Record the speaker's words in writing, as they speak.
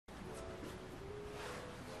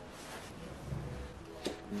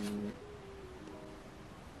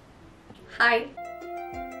Hi!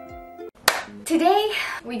 Today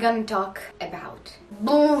we're gonna talk about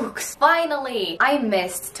books. Finally! I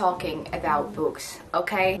missed talking about books,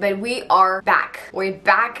 okay? But we are back. We're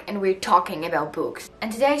back and we're talking about books.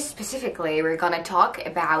 And today specifically we're gonna talk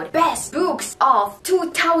about best books of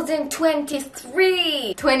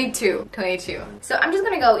 2023! 22. So I'm just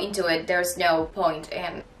gonna go into it. There's no point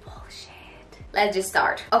in bullshit. Let's just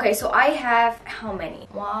start. Okay, so I have how many?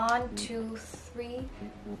 1, 2, 3,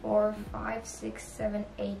 4, 5, 6, 7,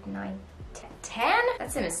 8, 9, 10?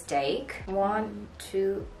 That's a mistake. 1,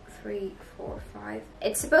 2, 3, 4, 5.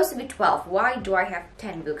 It's supposed to be 12. Why do I have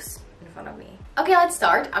 10 books in front of me? Okay, let's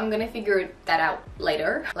start. I'm gonna figure that out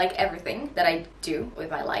later, like everything that I do with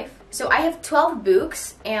my life. So I have 12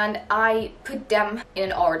 books and I put them in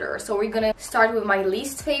an order. So we're gonna start with my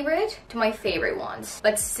least favorite to my favorite ones.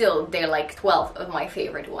 But still, they're like 12 of my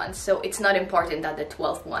favorite ones. So it's not important that the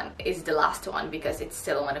 12th one is the last one because it's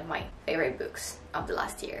still one of my favorite books of the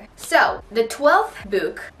last year. So the 12th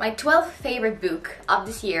book, my 12th favorite book of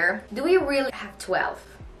this year. Do we really have 12?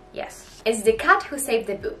 Yes. It's The Cat Who Saved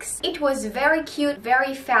the Books. It was very cute,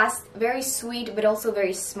 very fast, very sweet, but also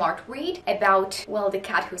very smart read about, well, the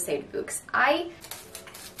cat who saved books. I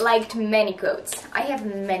liked many quotes. I have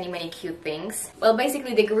many cute things. Well,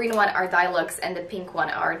 basically the green one are dialogues and the pink one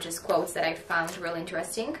are just quotes that I found really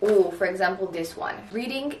interesting. Oh, for example, this one.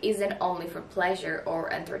 Reading isn't only for pleasure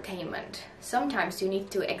or entertainment. Sometimes you need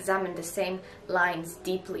to examine the same lines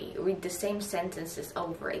deeply, read the same sentences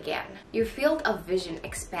over again. Your field of vision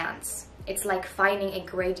expands. It's like finding a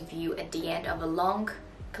great view at the end of a long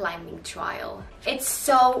climbing trial. It's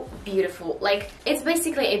so beautiful. Like, it's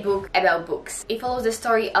basically a book about books. It follows the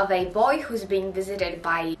story of a boy who's being visited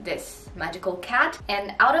by this magical cat,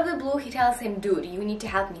 and out of the blue he tells him, dude, you need to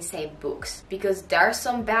help me save books because there are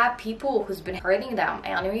some bad people who's been hurting them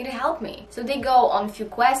and you need to help me. So they go on a few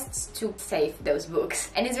quests to save those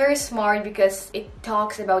books, and it's very smart because it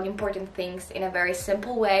talks about important things in a very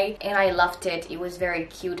simple way, and I loved it. It was very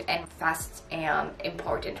cute and fast and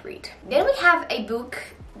important read. Then we have a book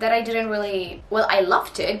that I didn't really, well, I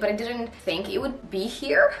loved it, but I didn't think it would be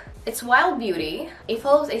here. It's Wild Beauty. It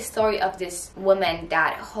follows a story of this woman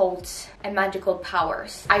that holds a magical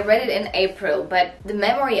powers. I read it in April, but the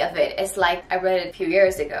memory of it is like I read it a few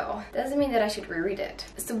years ago. Doesn't mean that I should reread it.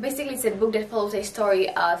 So basically it's a book that follows a story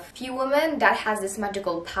of few women that has this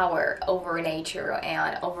magical power over nature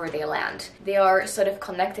and over their land. They are sort of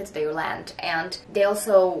connected to their land, and they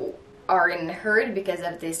also are in a herd because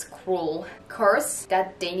of this cruel curse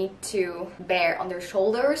that they need to bear on their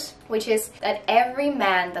shoulders, which is that every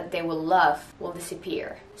man that they will love will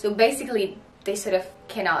disappear. So basically they sort of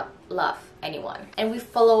cannot love anyone. And we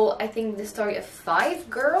follow, I think, the story of 5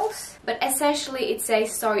 girls, but essentially it's a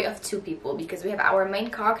story of 2 people because we have our main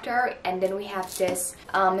character and then we have this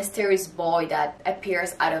mysterious boy that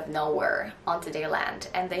appears out of nowhere onto their land,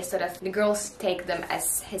 and they sort of, the girls take them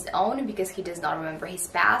as his own because he does not remember his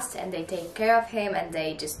past, and they take care of him and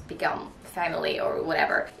they just become family or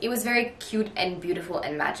whatever. It was very cute and beautiful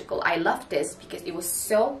and magical. I loved this because it was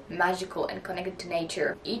so magical and connected to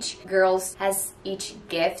nature. Each girl has each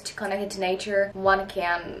gift connected to nature. One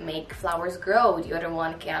can make flowers grow, the other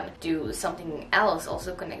one can do something else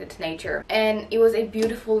also connected to nature. And it was a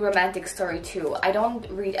beautiful romantic story too. I don't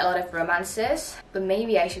read a lot of romances, but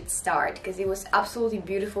maybe I should start because it was absolutely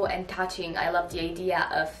beautiful and touching. I love the idea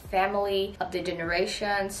of family, of the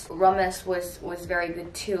generations. Romance was very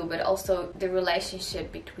good too, but also the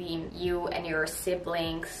relationship between you and your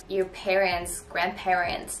siblings, your parents,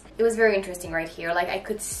 grandparents. It was very interesting right here. Like, I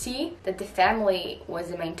could see that the family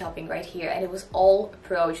was the main topic right here, and it was all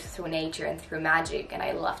approached through nature and through magic, and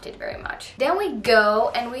I loved it very much. Then we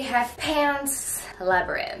go and we have Pan's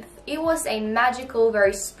Labyrinth. It was a magical,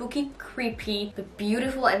 very spooky, creepy, but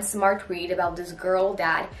beautiful and smart read about this girl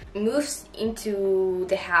that moves into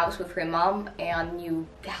the house with her mom and new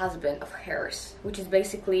husband of hers, which is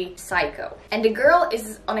basically psycho. And the girl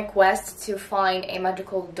is on a quest to find a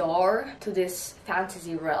magical door to this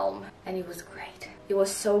fantasy realm, and it was great. It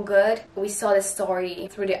was so good. We saw the story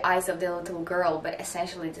through the eyes of the little girl, but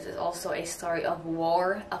essentially this is also a story of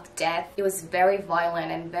war, of death. It was very violent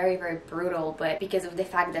and very brutal, but because of the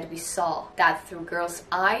fact that we saw that through girls'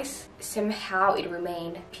 eyes, somehow it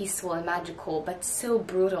remained peaceful and magical, but still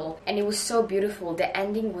brutal. And it was so beautiful. The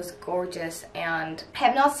ending was gorgeous, and I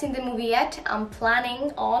have not seen the movie yet. I'm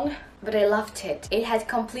planning on, but I loved it. It had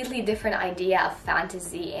completely different idea of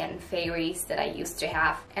fantasy and fairies that I used to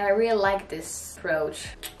have, and I really like this approach.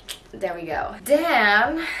 There we go.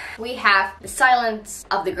 Then we have The Silence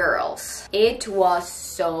of the Girls. It was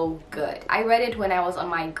so good. I read it when I was on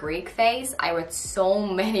my Greek phase. I read so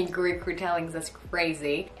many Greek retellings, that's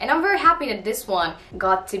crazy. And I'm very happy that this one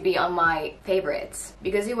got to be on my favorites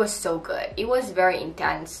because it was so good. It was very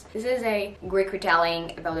intense. This is a Greek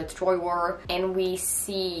retelling about the Troy War, and we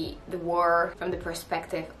see the war from the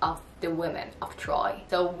perspective of the women of Troy.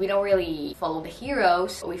 So we don't really follow the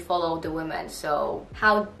heroes, we follow the women. So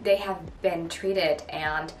how they have been treated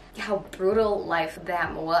and how brutal life for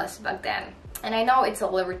them was back then. And I know it's a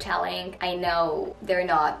little retelling, I know they're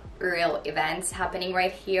not real events happening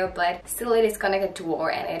right here, but still it is connected to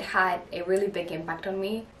war, and it had a really big impact on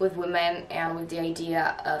me with women and with the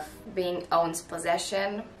idea of being owned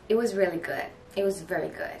possession. It was really good. It was very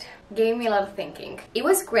good. Gave me a lot of thinking. It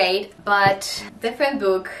was great, but different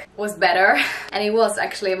book was better. And it was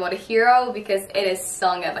actually about a hero because it is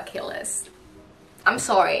Song of Achilles. I'm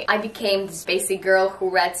sorry, I became this basic girl who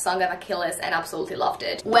read Song of Achilles and absolutely loved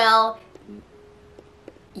it. Well,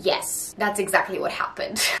 yes, that's exactly what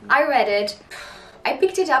happened. I read it. I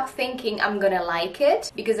picked it up thinking I'm gonna like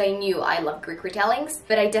it because I knew I love Greek retellings,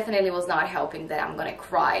 but I definitely was not hoping that I'm gonna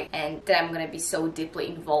cry and that I'm gonna be so deeply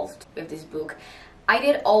involved with this book. I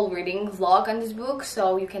did all reading vlog on this book,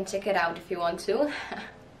 so you can check it out if you want to.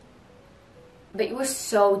 But it was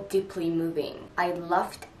so deeply moving. I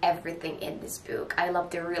loved everything in this book. I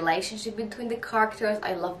loved the relationship between the characters,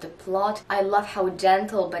 I loved the plot, I love how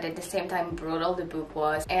gentle but at the same time brutal the book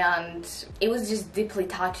was, and it was just deeply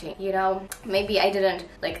touching, you know? Maybe I didn't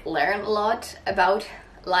like learn a lot about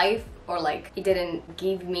life, or like it didn't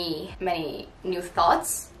give me many new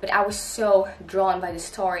thoughts, but I was so drawn by the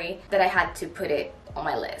story that I had to put it on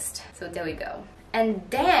my list. So there we go. And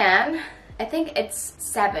then I think it's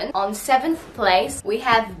 7. On 7th place we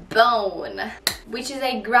have Bone, which is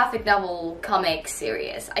a graphic novel comic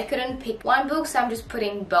series. I couldn't pick one book, so I'm just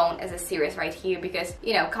putting Bone as a series right here because,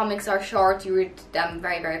 you know, comics are short, you read them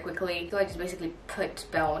very quickly, so I just basically put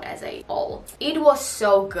Bone as a all. It was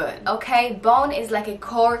so good, okay? Bone is like a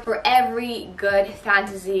core for every good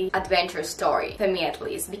fantasy adventure story, for me at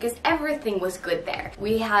least, because everything was good there.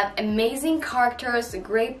 We have amazing characters, a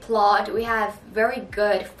great plot, we have very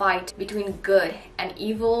good fight between good and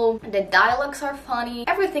evil, the dialogues are funny,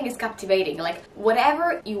 everything is captivating, like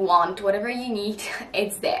whatever you want, whatever you need,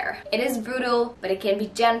 it's there. It is brutal, but it can be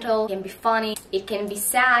gentle, it can be funny, it can be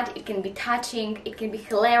sad, it can be touching, it can be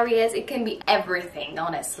hilarious, it can be everything,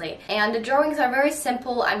 honestly. And the drawings are very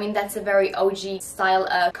simple, I mean that's a very OG style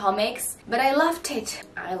of comics, but I loved it.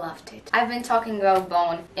 I loved it. I've been talking about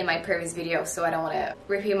Bone in my previous video, so I don't want to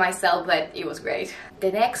repeat myself, but it was great.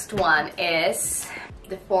 The next one is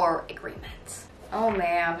The 4 Agreements. Oh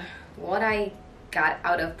man, what I got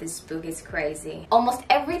out of this book is crazy. Almost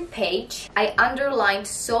every page I underlined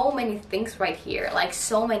so many things right here, like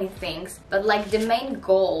so many things, but like the main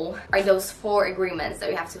goal are those 4 agreements that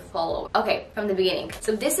you have to follow. Okay, from the beginning.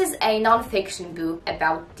 So this is a non-fiction book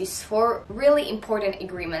about these 4 really important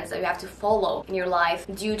agreements that you have to follow in your life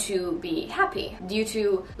due to be happy, due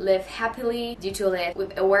to live happily, due to live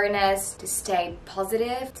with awareness, to stay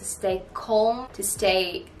positive, to stay calm, to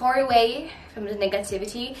stay far away from the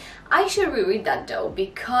negativity. I should reread that though,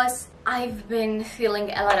 because I've been feeling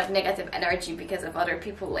a lot of negative energy because of other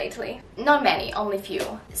people lately. Not many, only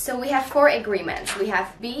few. So we have 4 agreements. We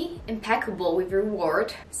have be impeccable with your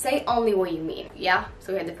word, say only what you mean. Yeah,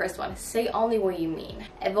 so we have the first one, say only what you mean.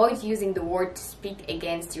 Avoid using the word to speak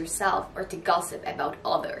against yourself or to gossip about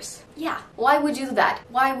others. Yeah, why would you do that?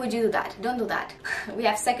 Why would you do that? Don't do that. We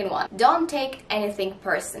have second one, don't take anything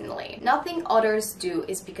personally. Nothing others do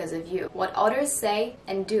is because of you. What others say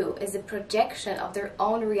and do is a projection of their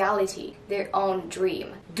own reality, their own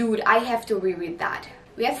dream. Dude, I have to reread that.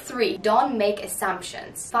 We have 3. Don't make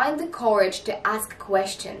assumptions. Find the courage to ask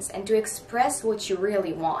questions and to express what you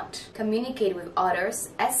really want. Communicate with others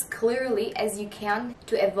as clearly as you can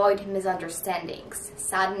to avoid misunderstandings,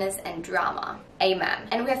 sadness and drama. Amen.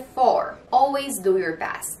 And we have 4. Always do your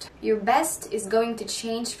best. Your best is going to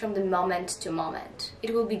change from the moment to moment.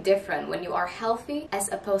 It will be different when you are healthy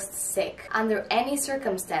as opposed to sick. Under any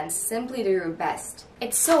circumstance, simply do your best.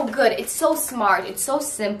 It's so good, it's so smart, it's so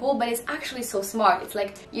simple, but it's actually so smart. It's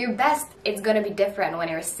like your best, it's gonna be different when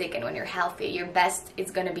you're sick and when you're healthy. Your best, it's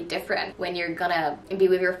gonna be different when you're gonna be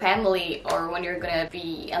with your family or when you're gonna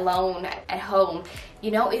be alone at home. You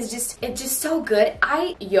know, it's just so good.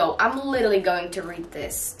 I'm literally going to read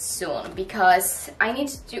this soon because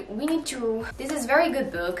this is a very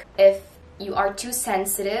good book if you are too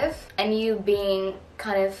sensitive and you being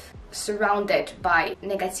kind of surrounded by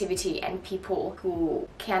negativity and people who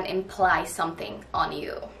can imply something on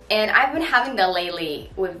you. And I've been having that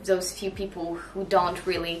lately with those few people who don't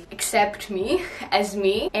really accept me as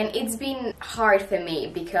me. And it's been hard for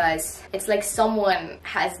me because it's like someone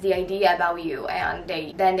has the idea about you and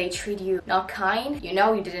then they treat you not kind. You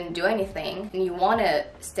know you didn't do anything and you want to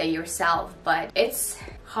stay yourself, but it's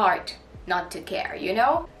hard not to care, you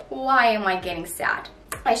know? Why am I getting sad?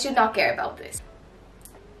 I should not care about this.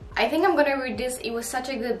 I think I'm gonna read this. It was such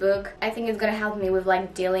a good book. I think it's gonna help me with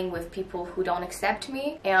like dealing with people who don't accept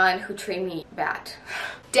me and who treat me bad.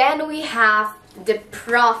 Then we have The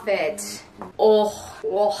Prophet.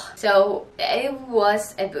 So it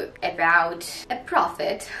was a book about a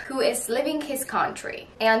prophet who is leaving his country,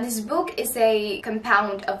 and this book is a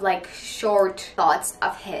compound of like short thoughts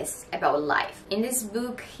of his about life. In this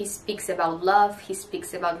book he speaks about love, he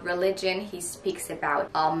speaks about religion, he speaks about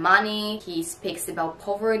money, he speaks about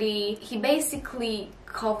poverty. He basically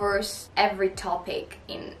covers every topic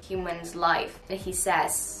in human's life, and he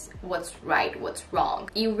says what's right, what's wrong.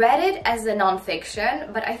 You read it as a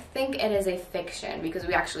non-fiction, but I think it is a fiction because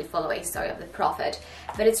we actually follow a story of the prophet,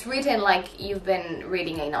 but it's written like you've been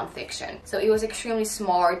reading a non-fiction. So it was extremely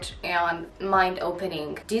smart and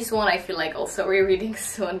mind-opening. This one I feel like also rereading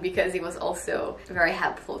soon because it was also very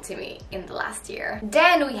helpful to me in the last year.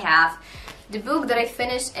 Then we have the book that I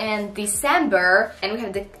finished in December, and we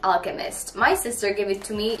have The Alchemist. My sister gave it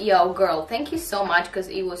to me. Yo, girl, thank you so much because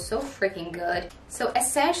it was so freaking good. So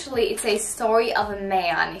essentially it's a story of a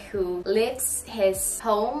man who leaves his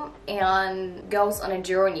home and goes on a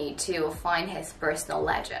journey to find his personal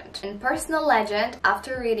legend. And personal legend,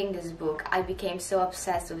 after reading this book, I became so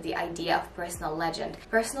obsessed with the idea of personal legend.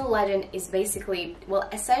 Personal legend is basically, well,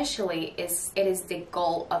 essentially it is the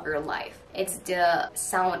goal of your life. It's the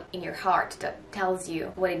sound in your heart that tells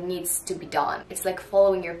you what it needs to be done. It's like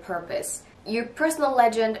following your purpose. Your personal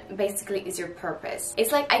legend basically is your purpose.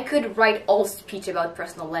 It's like I could write all speech about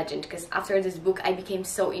personal legend because after this book I became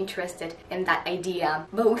so interested in that idea.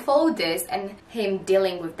 But we followed this and him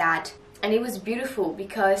dealing with that. And it was beautiful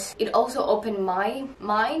because it also opened my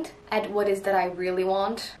mind at what is that I really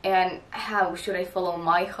want and how should I follow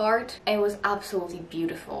my heart. And it was absolutely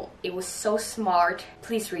beautiful. It was so smart.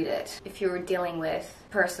 Please read it if you're dealing with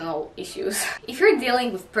personal issues. If you're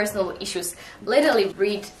dealing with personal issues, literally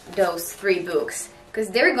read those 3 books because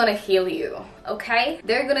they're gonna heal you, okay?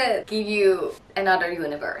 They're gonna give you another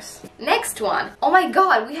universe. Next one. Oh my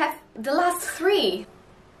god, we have the last 3.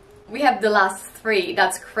 We have the last 3,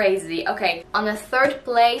 that's crazy. Okay, on the 3rd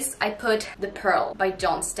place I put The Pearl by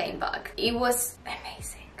John Steinbeck. It was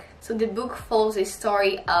amazing. So the book follows a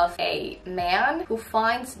story of a man who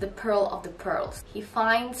finds the pearl of the pearls. He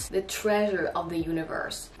finds the treasure of the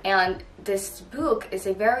universe. And this book is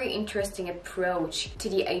a very interesting approach to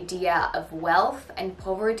the idea of wealth and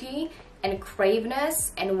poverty and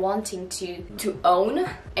craveness and wanting to own.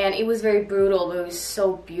 And it was very brutal, but it was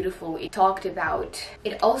so beautiful. It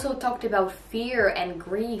also talked about fear and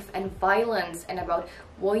grief and violence and about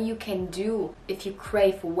what you can do if you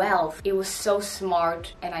crave wealth. It was so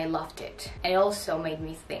smart and I loved it. And it also made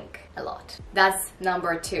me think a lot. That's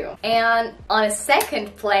number 2. And on a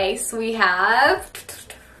 2nd place we have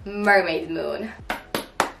Mermaid Moon.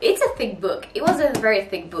 It's a thick book. It was a very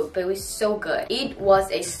thick book, but it was so good. It was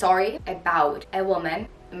a story about a woman,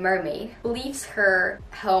 a mermaid, who leaves her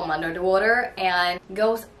home under the water and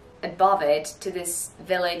goes above it to this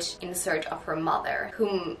village in search of her mother,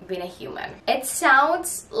 whom been a human. It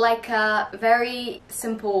sounds like a very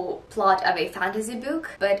simple plot of a fantasy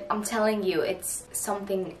book, but I'm telling you, it's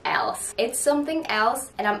something else. It's something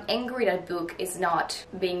else, and I'm angry that book is not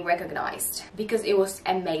being recognized because it was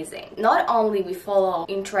amazing. Not only we follow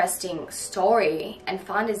interesting story and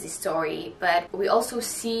fantasy story, but we also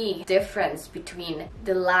see difference between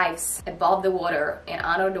the lives above the water and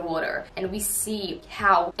under the water, and we see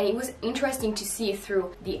how, and it was interesting to see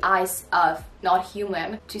through the eyes of not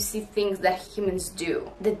human, to see things that humans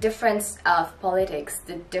do. The difference of politics,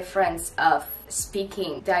 the difference of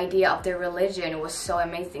speaking, the idea of the religion was so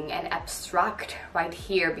amazing and abstract right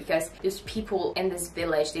here because those people in this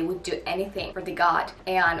village, they would do anything for the god,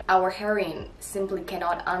 and our heroine simply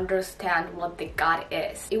cannot understand what the god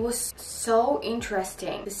is. It was so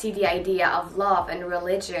interesting to see the idea of love and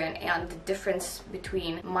religion and the difference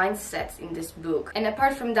between mindsets in this book. And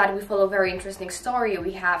apart from that, we follow a very interesting story.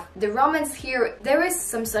 We have the romance here here there is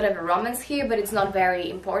some sort of a romance here, but it's not very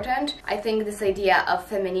important. I think this idea of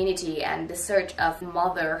femininity and the search of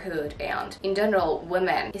motherhood and in general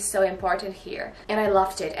women is so important here, and I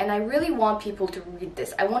loved it, and I really want people to read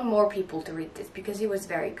this. I want more people to read this because it was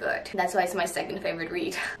very good. That's why it's my second favorite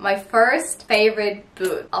read. My first favorite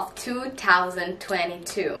book of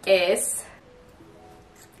 2022 is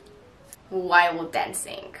Wild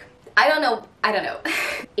Dancing. I don't know.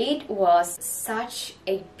 It was such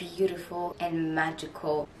a beautiful and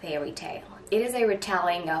magical fairy tale. It is a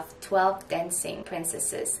retelling of 12 dancing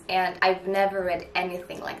princesses, and I've never read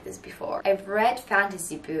anything like this before. I've read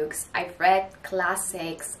fantasy books, I've read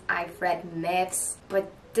classics, I've read myths, but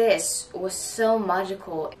this was so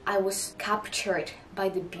magical. I was captured by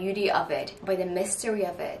the beauty of it, by the mystery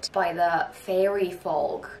of it, by the fairy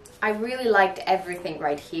folk. I really liked everything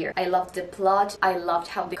right here. I loved the plot, I loved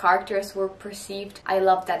how the characters were perceived, I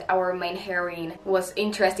loved that our main heroine was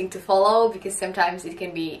interesting to follow, because sometimes it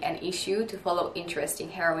can be an issue to follow interesting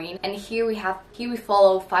heroine. And here we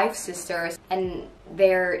follow 5 sisters and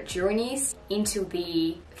their journeys into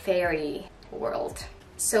the fairy world.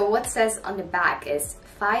 So what says on the back is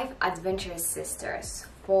 5 adventurous sisters,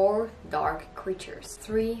 4 dark creatures,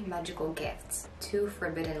 3 magical gifts, 2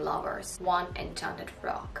 forbidden lovers, 1 enchanted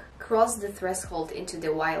frog. Cross the threshold into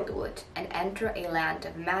the wildwood and enter a land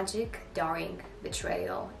of magic, daring,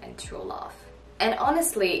 betrayal, and true love. And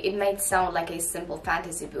honestly, it might sound like a simple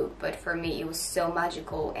fantasy book, but for me it was so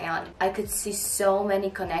magical, and I could see so many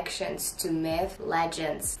connections to myth,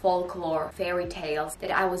 legends, folklore, fairy tales that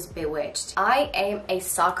I was bewitched. I am a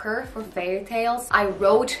sucker for fairy tales. I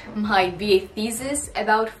wrote my BA thesis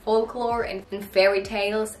about folklore and fairy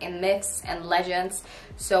tales and myths and legends,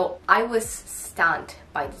 so I was stunned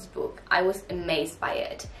by this book. I was amazed by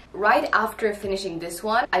it. Right after finishing this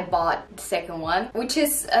one, I bought the second one, which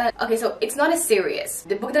is, okay, so it's not a series.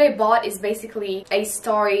 The book that I bought is basically a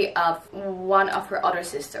story of one of her other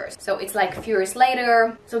sisters. So it's like a few years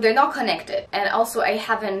later, so they're not connected. And also I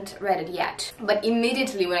haven't read it yet. But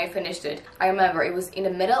immediately when I finished it, I remember it was in the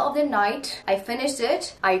middle of the night. I finished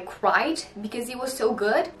it, I cried because it was so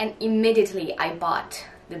good, and immediately I bought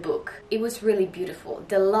the book. It was really beautiful.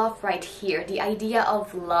 The love right here, the idea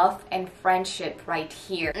of love and friendship right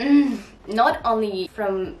here. Not only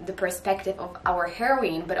from the perspective of our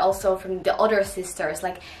heroine, but also from the other sisters.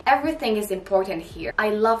 Like, everything is important here.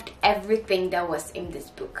 I loved everything that was in this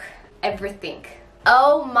book. Everything.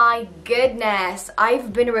 Oh my goodness,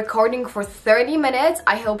 I've been recording for 30 minutes.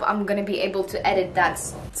 I hope I'm gonna be able to edit that,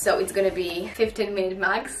 so it's gonna be 15-minute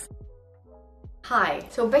max. Hi,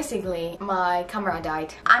 so basically my camera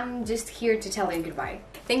died. I'm just here to tell you goodbye.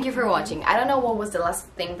 Thank you for watching. I don't know what was the last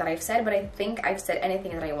thing that I've said, but I think I've said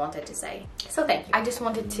anything that I wanted to say. So thank you. I just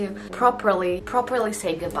wanted to properly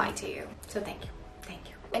say goodbye to you. So thank you. Thank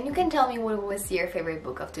you. And you can tell me what was your favorite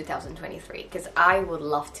book of 2023, because I would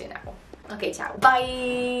love to know. Okay, ciao. Bye!